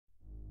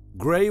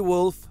Grey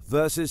wolf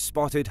versus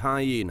spotted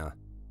hyena.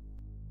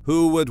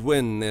 Who would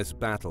win this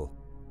battle?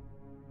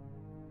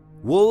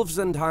 Wolves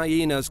and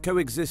hyenas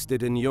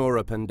coexisted in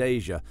Europe and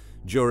Asia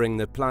during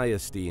the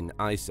Pleistocene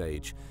Ice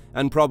Age,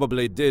 and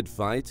probably did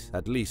fight,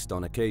 at least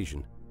on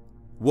occasion.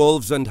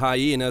 Wolves and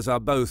hyenas are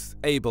both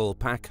able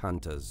pack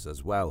hunters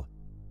as well.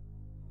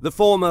 The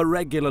former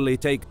regularly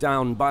take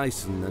down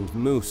bison and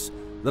moose,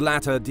 the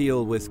latter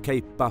deal with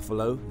Cape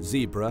buffalo,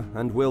 zebra,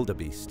 and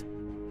wildebeest.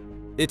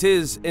 It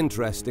is,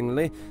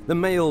 interestingly, the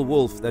male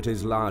wolf that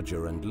is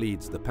larger and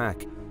leads the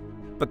pack,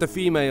 but the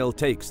female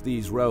takes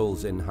these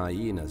roles in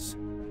hyenas.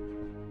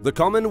 The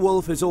common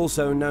wolf is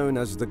also known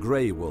as the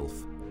grey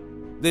wolf.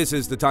 This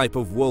is the type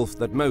of wolf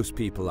that most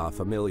people are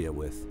familiar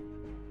with.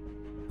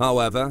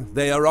 However,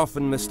 they are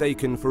often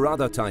mistaken for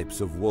other types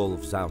of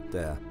wolves out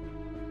there.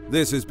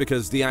 This is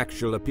because the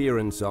actual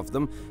appearance of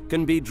them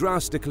can be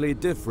drastically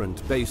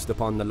different based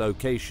upon the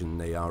location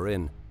they are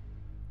in.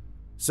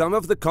 Some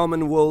of the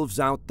common wolves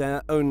out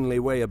there only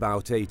weigh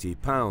about 80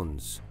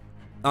 pounds.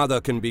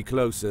 Other can be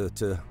closer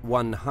to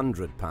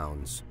 100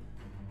 pounds.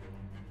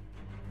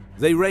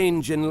 They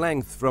range in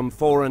length from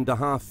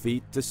 4.5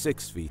 feet to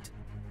 6 feet.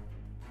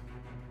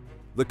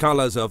 The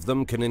colors of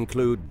them can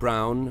include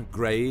brown,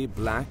 grey,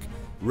 black,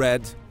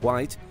 red,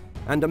 white,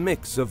 and a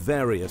mix of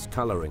various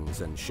colorings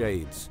and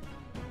shades.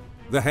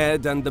 The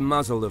head and the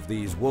muzzle of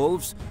these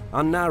wolves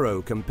are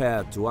narrow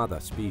compared to other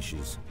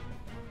species.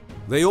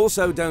 They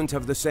also don't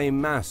have the same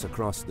mass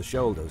across the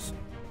shoulders.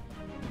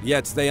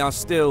 Yet they are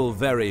still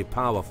very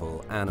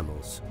powerful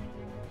animals.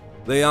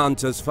 They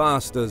aren't as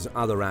fast as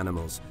other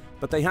animals,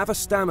 but they have a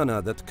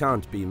stamina that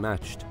can't be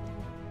matched.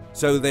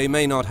 So they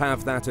may not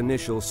have that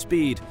initial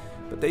speed,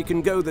 but they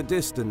can go the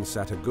distance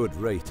at a good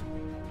rate.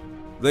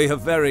 They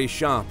have very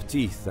sharp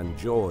teeth and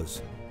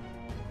jaws.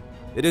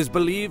 It is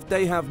believed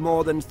they have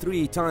more than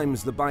 3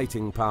 times the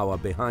biting power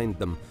behind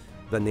them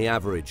than the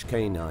average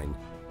canine.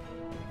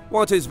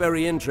 What is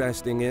very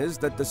interesting is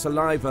that the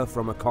saliva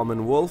from a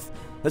common wolf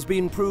has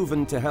been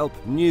proven to help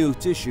new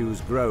tissues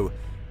grow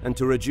and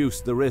to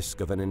reduce the risk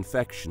of an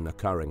infection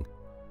occurring.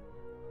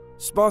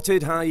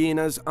 Spotted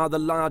hyenas are the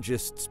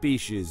largest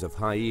species of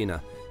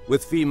hyena,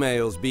 with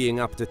females being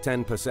up to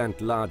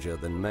 10% larger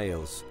than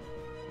males.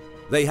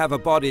 They have a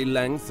body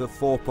length of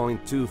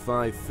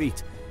 4.25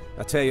 feet,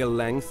 a tail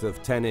length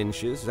of 10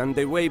 inches, and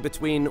they weigh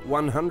between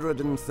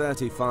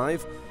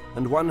 135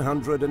 and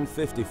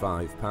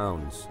 155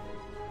 pounds.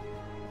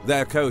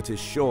 Their coat is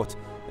short,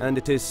 and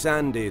it is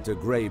sandy to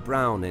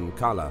grey-brown in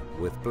color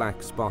with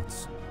black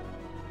spots.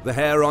 The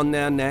hair on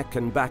their neck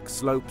and back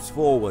slopes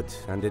forward,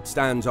 and it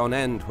stands on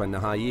end when the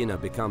hyena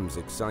becomes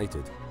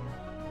excited.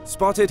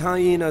 Spotted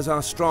hyenas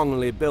are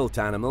strongly built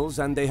animals,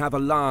 and they have a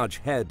large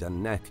head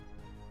and neck.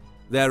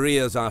 Their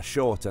ears are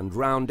short and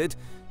rounded,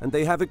 and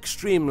they have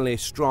extremely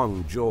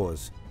strong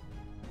jaws.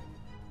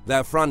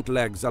 Their front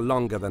legs are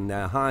longer than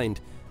their hind,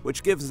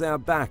 which gives their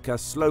back a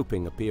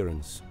sloping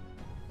appearance.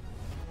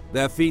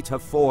 Their feet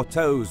have 4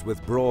 toes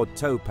with broad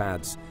toe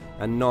pads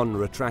and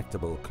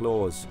non-retractable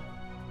claws.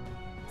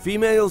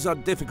 Females are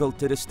difficult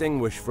to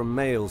distinguish from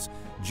males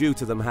due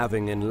to them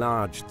having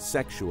enlarged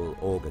sexual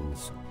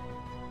organs.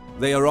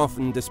 They are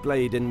often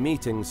displayed in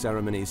meeting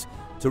ceremonies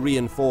to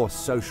reinforce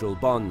social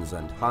bonds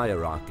and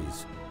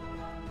hierarchies.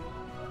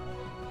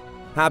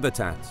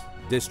 Habitat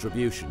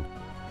distribution.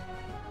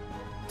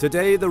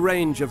 Today, the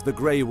range of the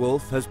grey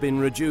wolf has been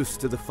reduced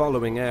to the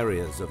following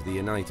areas of the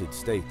United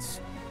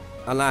States: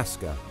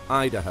 Alaska,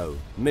 Idaho,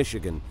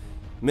 Michigan,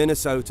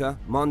 Minnesota,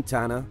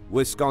 Montana,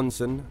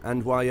 Wisconsin,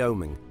 and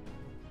Wyoming.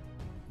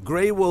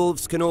 Grey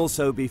wolves can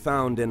also be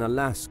found in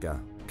Alaska,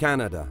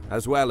 Canada,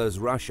 as well as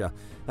Russia,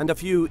 and a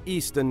few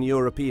Eastern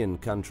European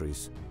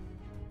countries.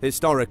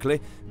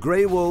 Historically,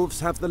 grey wolves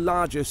have the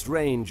largest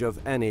range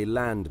of any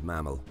land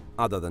mammal,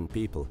 other than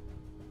people.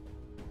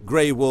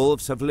 Grey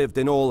wolves have lived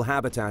in all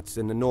habitats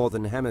in the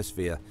Northern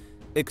Hemisphere,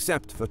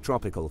 except for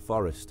tropical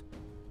forest.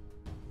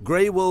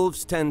 Grey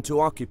wolves tend to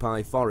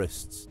occupy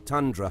forests,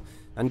 tundra,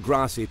 and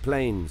grassy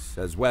plains,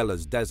 as well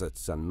as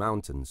deserts and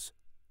mountains.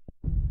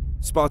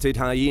 Spotted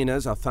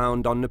hyenas are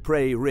found on the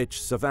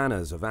prey-rich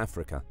savannas of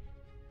Africa.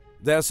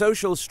 Their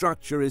social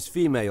structure is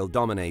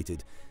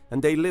female-dominated,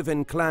 and they live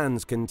in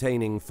clans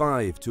containing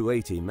 5 to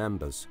 80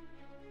 members.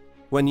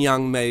 When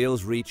young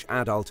males reach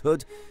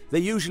adulthood, they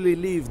usually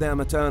leave their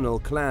maternal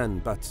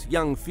clan, but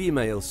young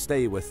females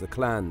stay with the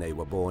clan they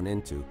were born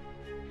into.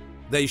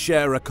 They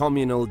share a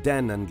communal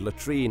den and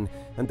latrine,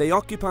 and they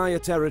occupy a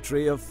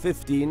territory of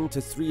 15 to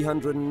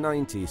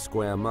 390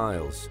 square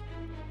miles.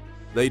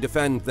 They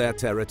defend their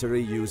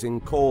territory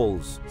using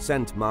calls,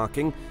 scent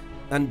marking,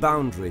 and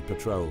boundary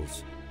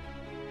patrols.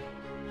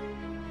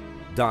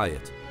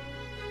 Diet.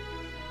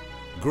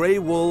 Grey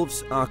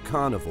wolves are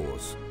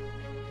carnivores.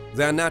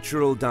 Their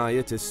natural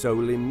diet is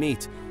solely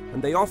meat,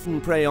 and they often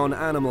prey on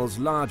animals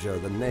larger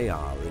than they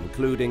are,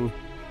 including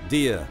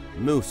deer,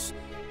 moose,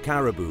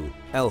 caribou,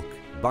 elk,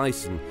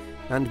 bison,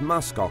 and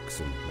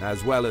muskoxen,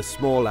 as well as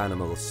small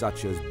animals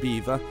such as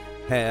beaver,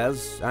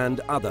 hares,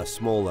 and other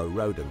smaller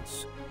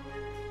rodents.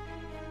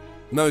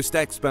 Most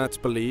experts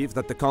believe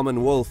that the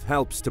common wolf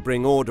helps to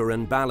bring order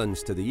and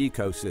balance to the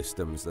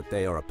ecosystems that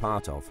they are a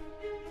part of.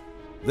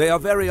 They are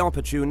very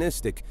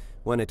opportunistic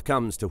when it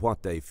comes to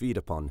what they feed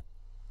upon.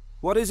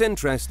 What is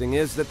interesting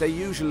is that they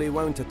usually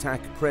won't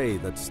attack prey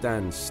that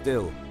stands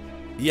still,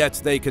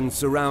 yet they can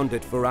surround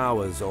it for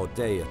hours or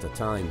day at a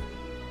time.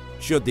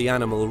 Should the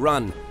animal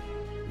run,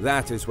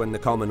 that is when the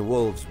common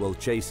wolves will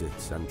chase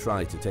it and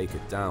try to take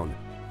it down.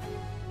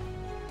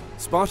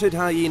 Spotted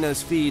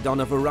hyenas feed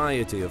on a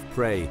variety of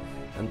prey,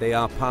 and they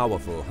are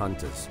powerful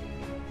hunters.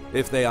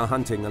 If they are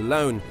hunting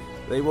alone,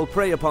 they will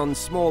prey upon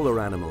smaller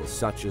animals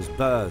such as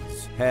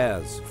birds,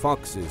 hares,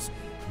 foxes,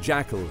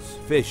 jackals,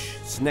 fish,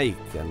 snake,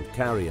 and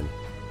carrion.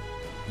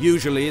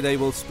 Usually they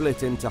will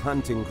split into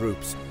hunting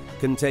groups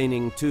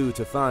containing 2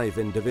 to 5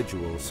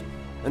 individuals,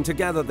 and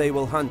together they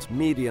will hunt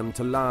medium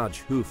to large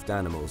hoofed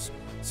animals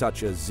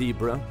such as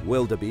zebra,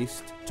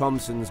 wildebeest,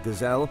 Thompson's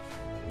gazelle,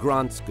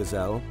 Grant's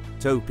gazelle,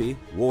 topi,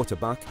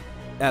 waterbuck,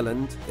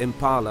 eland,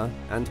 impala,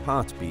 and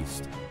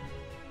hartebeest.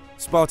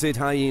 Spotted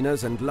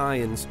hyenas and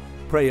lions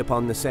prey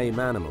upon the same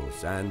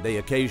animals, and they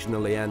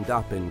occasionally end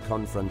up in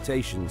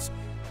confrontations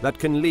that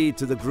can lead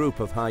to the group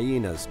of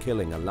hyenas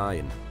killing a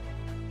lion.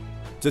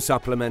 To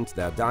supplement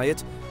their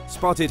diet,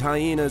 spotted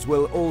hyenas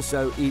will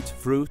also eat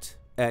fruit,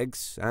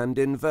 eggs, and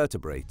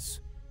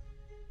invertebrates.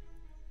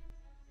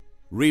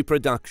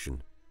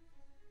 Reproduction.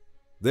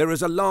 There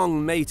is a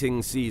long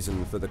mating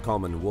season for the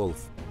common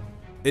wolf.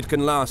 It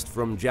can last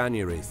from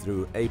January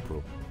through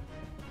April.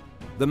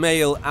 The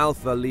male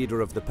alpha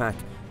leader of the pack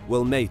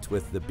will mate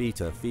with the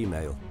beta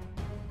female.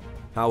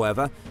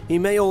 However, he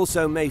may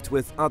also mate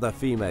with other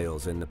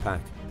females in the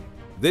pack.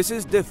 This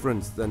is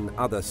different than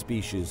other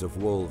species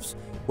of wolves,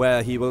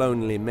 where he will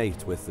only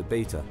mate with the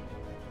beta.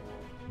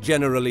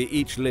 Generally,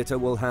 each litter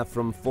will have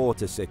from 4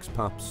 to 6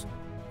 pups.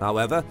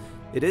 However,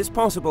 it is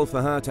possible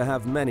for her to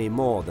have many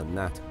more than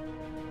that.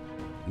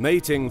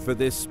 Mating for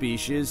this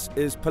species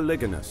is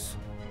polygynous.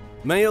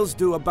 Males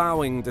do a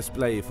bowing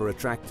display for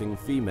attracting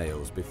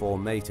females before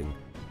mating.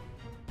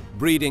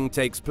 Breeding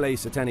takes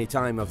place at any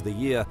time of the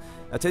year,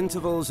 at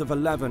intervals of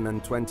 11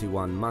 and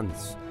 21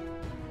 months.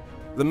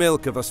 The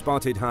milk of a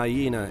spotted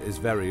hyena is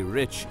very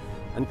rich,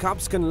 and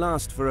cubs can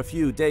last for a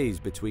few days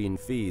between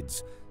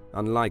feeds,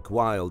 unlike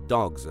wild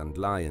dogs and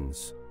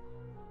lions.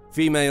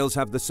 Females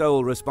have the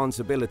sole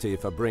responsibility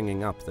for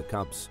bringing up the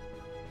cubs.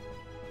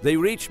 They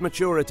reach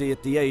maturity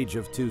at the age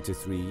of 2 to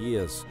 3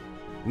 years.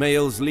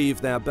 Males leave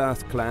their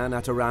birth clan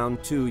at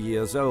around 2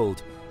 years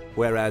old,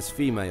 whereas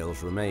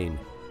females remain.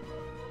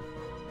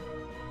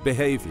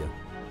 Behavior.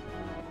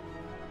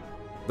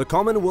 The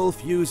common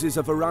wolf uses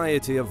a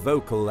variety of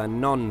vocal and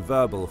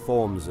non-verbal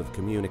forms of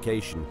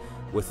communication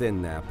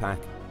within their pack.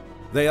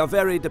 They are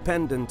very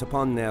dependent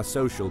upon their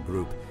social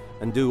group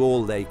and do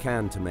all they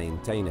can to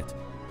maintain it.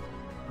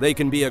 They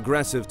can be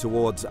aggressive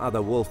towards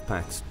other wolf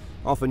packs,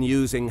 often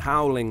using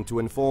howling to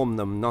inform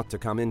them not to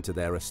come into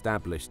their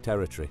established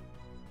territory.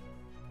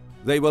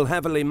 They will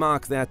heavily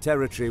mark their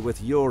territory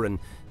with urine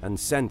and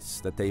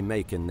scents that they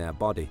make in their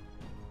body.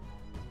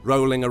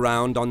 Rolling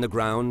around on the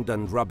ground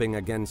and rubbing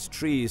against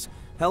trees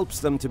helps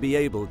them to be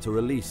able to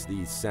release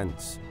these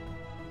scents.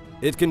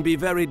 It can be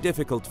very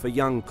difficult for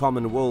young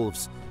common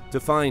wolves to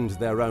find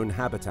their own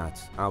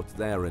habitat out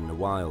there in the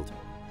wild.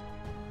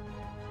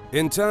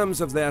 In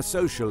terms of their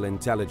social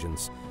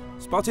intelligence,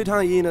 spotted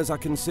hyenas are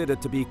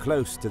considered to be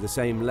close to the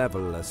same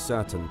level as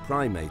certain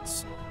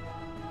primates.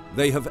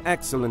 They have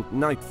excellent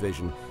night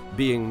vision,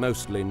 being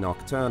mostly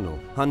nocturnal,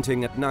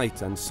 hunting at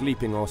night and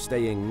sleeping or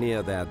staying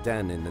near their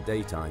den in the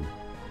daytime.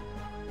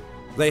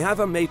 They have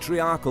a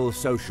matriarchal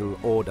social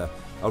order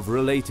of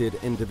related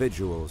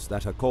individuals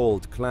that are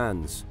called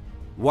clans.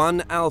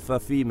 One alpha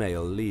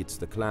female leads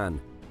the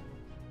clan.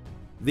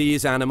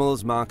 These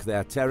animals mark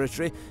their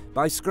territory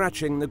by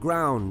scratching the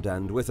ground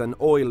and with an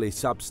oily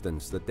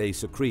substance that they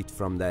secrete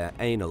from their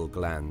anal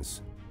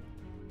glands.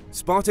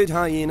 Spotted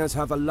hyenas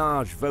have a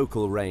large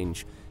vocal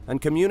range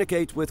and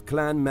communicate with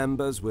clan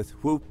members with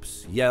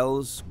whoops,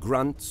 yells,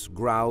 grunts,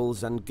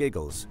 growls, and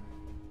giggles.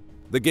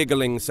 The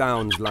giggling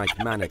sounds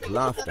like manic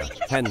laughter,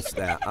 hence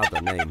their other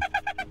name.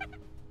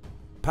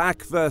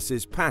 Pack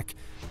versus pack,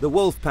 the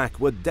wolf pack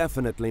would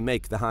definitely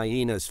make the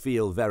hyenas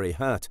feel very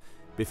hurt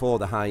before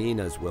the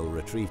hyenas will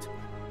retreat.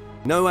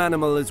 No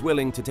animal is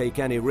willing to take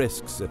any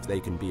risks if they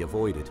can be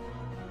avoided.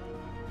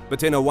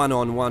 But in a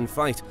one-on-one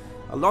fight,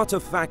 a lot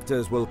of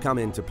factors will come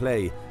into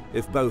play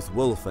if both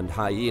wolf and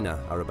hyena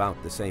are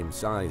about the same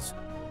size.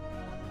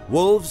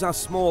 Wolves are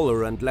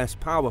smaller and less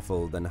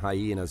powerful than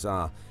hyenas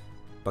are,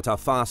 but are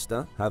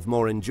faster, have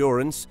more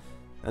endurance,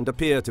 and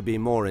appear to be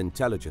more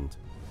intelligent.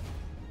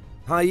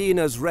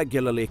 Hyenas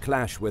regularly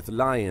clash with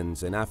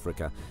lions in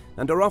Africa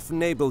and are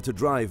often able to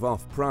drive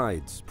off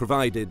prides,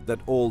 provided that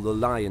all the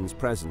lions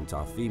present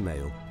are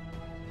female.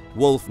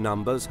 Wolf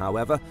numbers,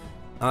 however,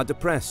 are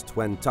depressed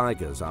when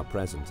tigers are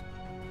present.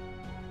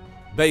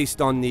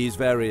 Based on these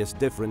various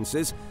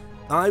differences,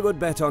 I would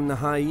bet on the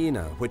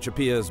hyena, which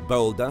appears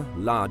bolder,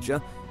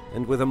 larger,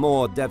 and with a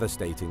more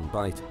devastating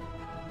bite.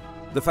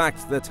 The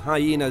fact that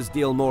hyenas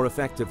deal more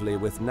effectively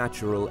with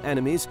natural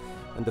enemies,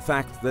 and the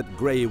fact that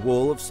grey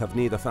wolves have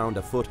neither found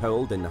a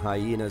foothold in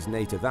hyenas'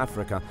 native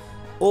Africa,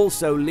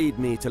 also lead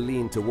me to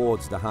lean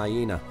towards the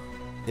hyena,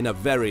 in a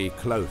very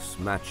close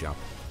matchup.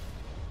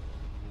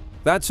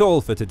 That's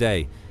all for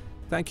today.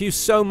 Thank you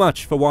so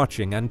much for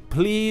watching, and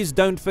please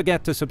don't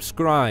forget to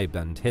subscribe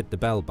and hit the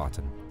bell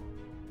button.